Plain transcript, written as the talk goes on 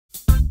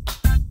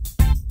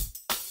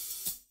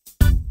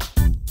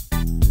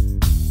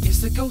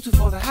the go-to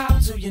for the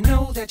how-to. You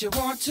know that you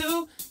want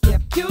to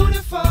get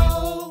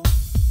beautiful.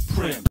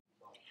 Prim.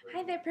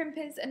 Hi there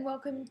Primpers, and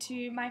welcome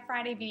to my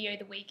Friday video of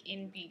the week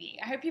in beauty.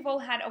 I hope you've all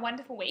had a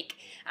wonderful week.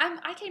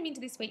 I came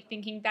into this week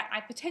thinking that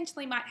I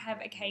potentially might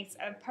have a case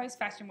of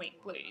post-fashion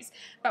week blues,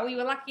 but we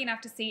were lucky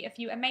enough to see a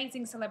few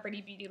amazing celebrity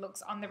beauty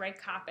looks on the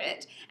red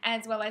carpet,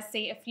 as well as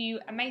see a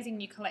few amazing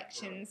new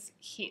collections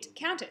hit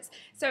counters.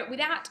 So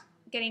without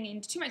getting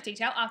into too much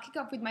detail, I'll kick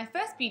off with my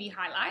first beauty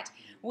highlight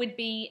would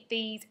be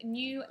these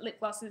new lip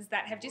glosses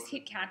that have just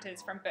hit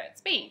counters from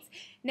Burt's.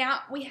 Now,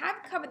 we have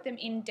covered them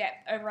in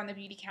depth over on the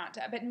beauty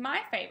counter, but my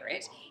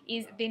favourite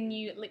is the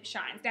new lip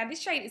shines. Now,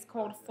 this shade is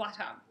called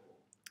Flutter,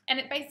 and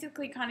it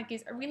basically kind of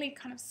gives a really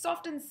kind of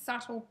soft and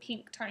subtle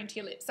pink tone to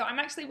your lips. So I'm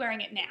actually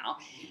wearing it now,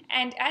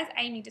 and as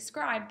Amy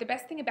described, the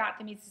best thing about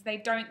them is they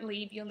don't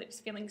leave your lips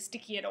feeling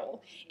sticky at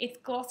all. It's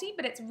glossy,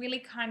 but it's really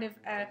kind of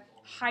a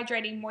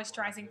hydrating,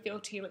 moisturizing feel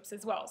to your lips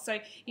as well. So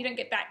you don't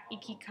get that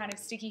icky kind of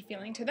sticky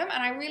feeling to them,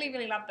 and I really,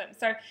 really love them.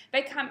 So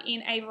they come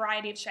in a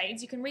variety of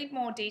shades. You can read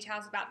more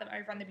details about them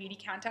over on the beauty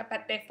counter,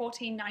 but they're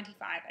 $14.95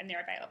 and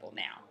they're available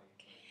now.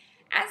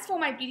 As for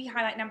my beauty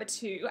highlight number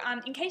 2,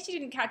 in case you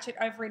didn't catch it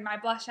over in my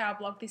Blush Hour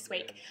blog this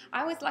week,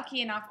 I was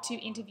lucky enough to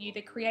interview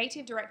the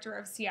creative director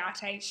of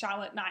Ciate,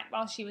 Charlotte Knight,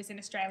 while she was in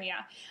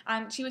Australia.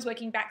 She was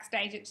working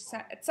backstage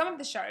at some of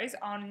the shows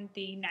on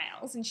the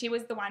nails, and she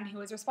was the one who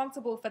was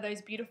responsible for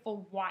those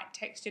beautiful white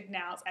textured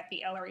nails at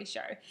the Ellery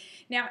show.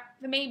 Now,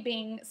 for me,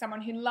 being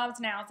someone who loves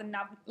nails and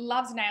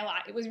loves nail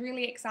art, it was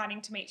really exciting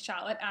to meet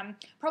Charlotte,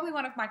 probably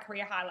one of my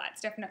career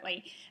highlights,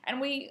 definitely. And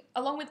we,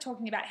 along with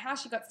talking about how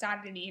she got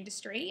started in the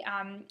industry,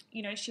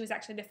 you know, she was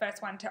actually the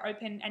first one to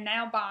open a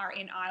nail bar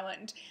in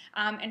Ireland,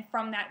 and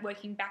from that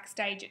working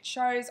backstage at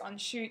shows, on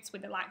shoots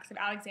with the likes of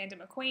Alexander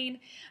McQueen.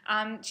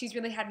 She's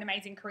really had an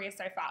amazing career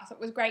so far, so it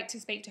was great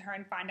to speak to her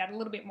and find out a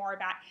little bit more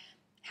about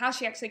how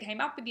she actually came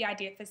up with the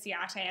idea for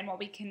Ciate and what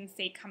we can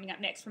see coming up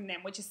next from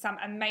them, which is some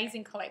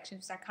amazing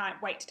collections I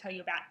can't wait to tell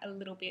you about a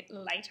little bit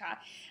later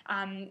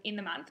in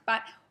the month.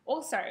 But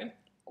also,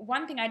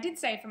 one thing I did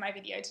say for my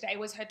video today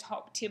was her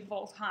top tip of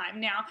all time.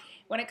 Now,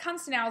 when it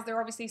comes to nails, there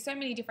are obviously so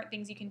many different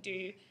things you can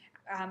do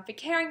for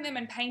caring them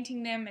and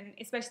painting them, and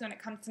especially when it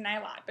comes to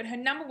nail art. But her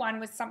number one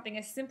was something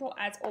as simple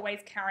as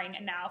always carrying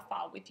a nail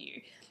file with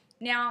you.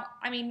 Now,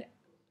 I mean,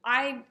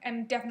 I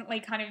am definitely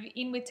kind of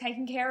in with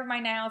taking care of my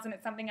nails, and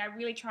it's something I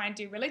really try and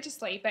do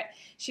religiously, but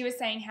she was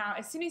saying how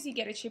as soon as you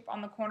get a chip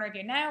on the corner of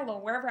your nail or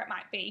wherever it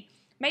might be,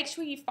 make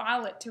sure you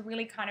file it to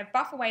really kind of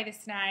buff away the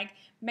snag,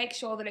 make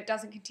sure that it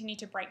doesn't continue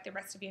to break the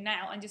rest of your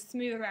nail, and just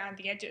smooth around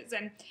the edges.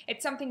 And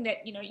it's something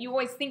that, you know, you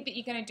always think that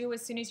you're going to do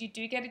as soon as you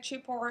do get a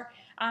chip or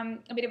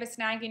a bit of a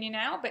snag in your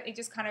nail, but it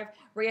just kind of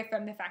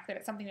reaffirmed the fact that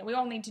it's something that we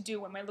all need to do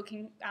when we're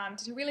looking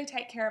to really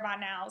take care of our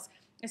nails,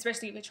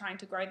 especially if we're trying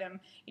to grow them,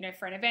 you know,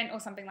 for an event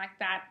or something like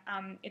that.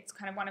 It's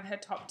kind of one of her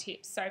top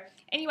tips. So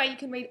anyway, you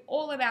can read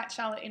all about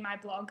Charlotte in my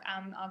blog.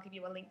 I'll give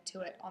you a link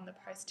to it on the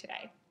post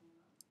today.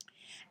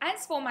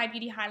 As for my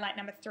beauty highlight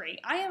number 3,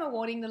 I am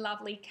awarding the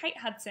lovely Kate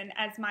Hudson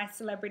as my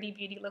celebrity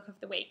beauty look of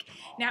the week.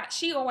 Now,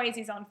 she always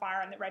is on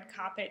fire on the red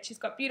carpet. She's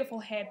got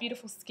beautiful hair,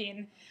 beautiful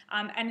skin,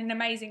 and an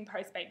amazing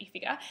post-baby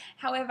figure.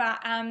 However,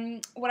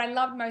 what I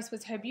loved most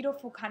was her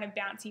beautiful kind of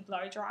bouncy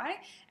blow dry,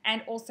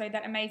 and also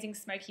that amazing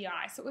smoky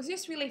eye. So it was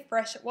just really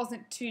fresh. It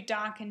wasn't too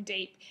dark and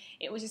deep.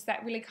 It was just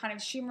that really kind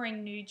of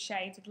shimmering nude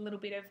shades with a little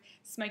bit of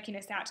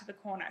smokiness out to the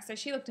corner. So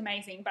she looked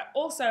amazing, but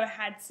also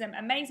had some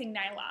amazing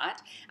nail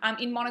art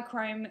in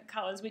monochrome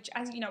colours, which,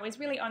 as you know, is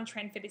really on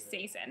trend for this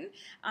season.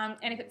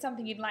 And if it's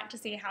something you'd like to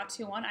see a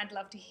how-to on, I'd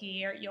love to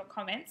hear your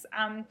comments.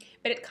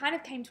 But it kind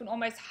of came to an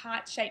almost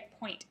heart-shaped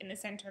point in the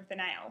centre of the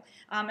nail,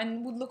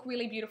 and would look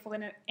really beautiful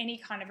in any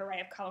kind of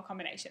array of colour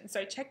combination.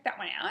 So check that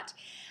one out.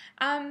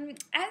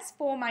 As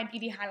for my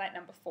beauty highlight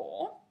number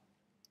 4,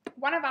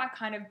 one of our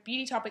kind of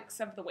beauty topics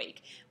of the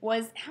week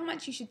was how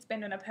much you should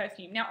spend on a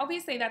perfume. Now,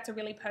 obviously, that's a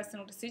really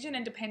personal decision,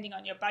 and depending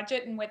on your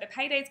budget and whether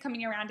payday's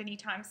coming around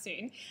anytime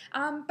soon.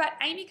 But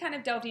Amy kind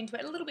of delved into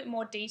it a little bit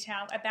more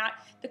detail about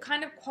the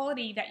kind of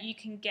quality that you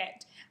can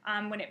get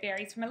when it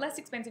varies from a less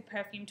expensive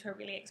perfume to a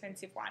really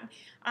expensive one.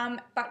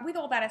 But with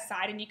all that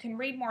aside, and you can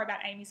read more about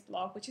Amy's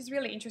blog, which is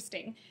really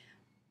interesting,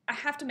 I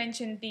have to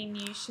mention the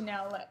new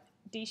Chanel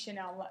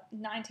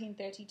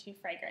 1932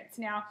 fragrance.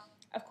 Now,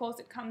 of course,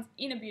 it comes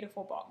in a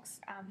beautiful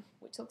box,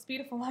 which looks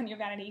beautiful on your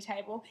vanity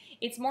table.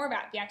 It's more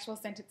about the actual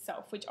scent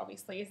itself, which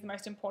obviously is the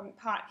most important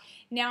part.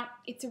 Now,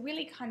 it's a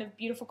really kind of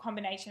beautiful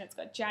combination. It's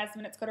got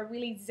jasmine, it's got a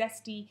really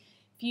zesty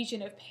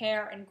fusion of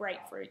pear and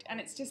grapefruit, and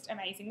it's just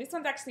amazing. This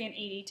one's actually an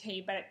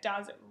EDT, but it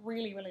does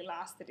really, really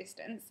last the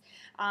distance.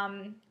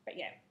 But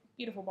yeah,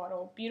 beautiful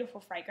bottle, beautiful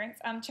fragrance.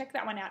 Check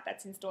that one out.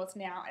 That's in stores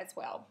now as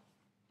well.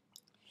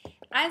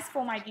 As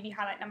for my beauty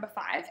highlight number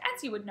 5,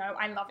 as you would know,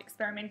 I love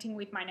experimenting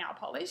with my nail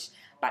polish,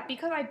 but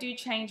because I do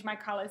change my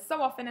colours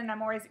so often and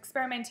I'm always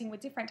experimenting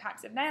with different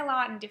types of nail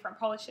art and different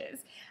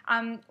polishes,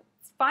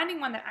 finding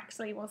one that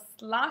actually will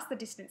last the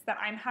distance that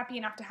I'm happy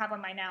enough to have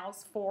on my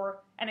nails for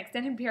an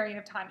extended period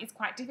of time is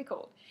quite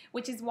difficult,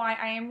 which is why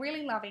I am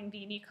really loving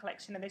the new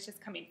collection that has just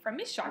come in from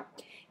Miss Shop.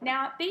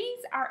 Now, these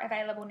are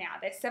available now.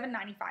 They're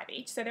 $7.95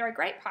 each, so they're a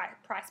great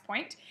price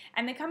point,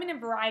 and they come in a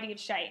variety of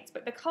shades,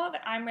 but the colour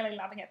that I'm really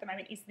loving at the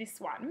moment is this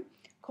one,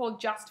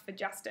 called Just for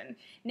Justin.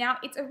 Now,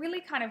 it's a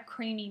really kind of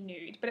creamy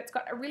nude, but it's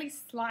got a really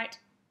slight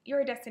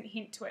iridescent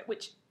hint to it,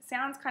 which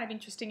sounds kind of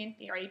interesting in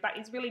theory, but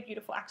is really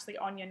beautiful actually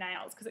on your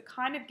nails because it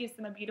kind of gives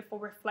them a beautiful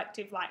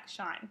reflective like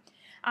shine.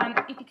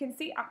 If you can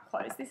see up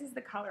close, this is the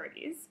colour it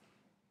is.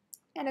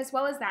 And as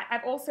well as that,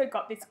 I've also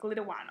got this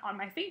glitter one on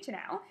my feature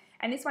nail,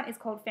 and this one is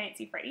called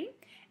Fancy Free.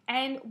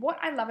 And what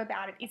I love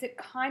about it is it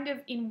kind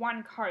of, in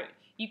one coat,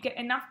 you get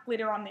enough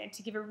glitter on there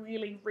to give a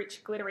really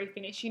rich glittery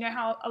finish. You know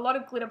how a lot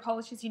of glitter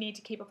polishes you need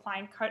to keep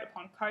applying coat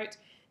upon coat,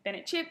 then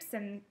it chips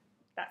and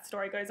that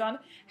story goes on.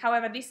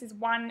 However, this is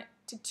 1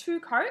 to 2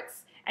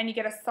 coats and you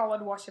get a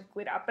solid wash of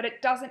glitter, but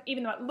it doesn't,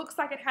 even though it looks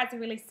like it has a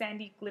really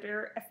sandy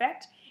glitter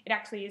effect, it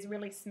actually is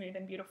really smooth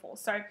and beautiful.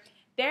 So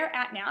they're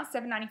out now,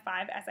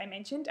 $7.95 as I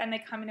mentioned, and they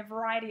come in a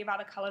variety of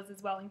other colours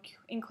as well,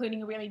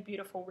 including a really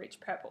beautiful rich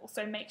purple.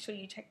 So make sure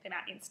you check them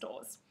out in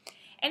stores.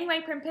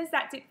 Anyway, Primpers,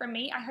 that's it from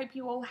me. I hope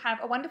you all have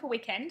a wonderful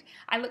weekend.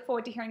 I look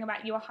forward to hearing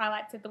about your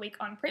highlights of the week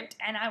on Primped,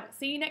 and I will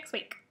see you next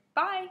week.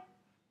 Bye!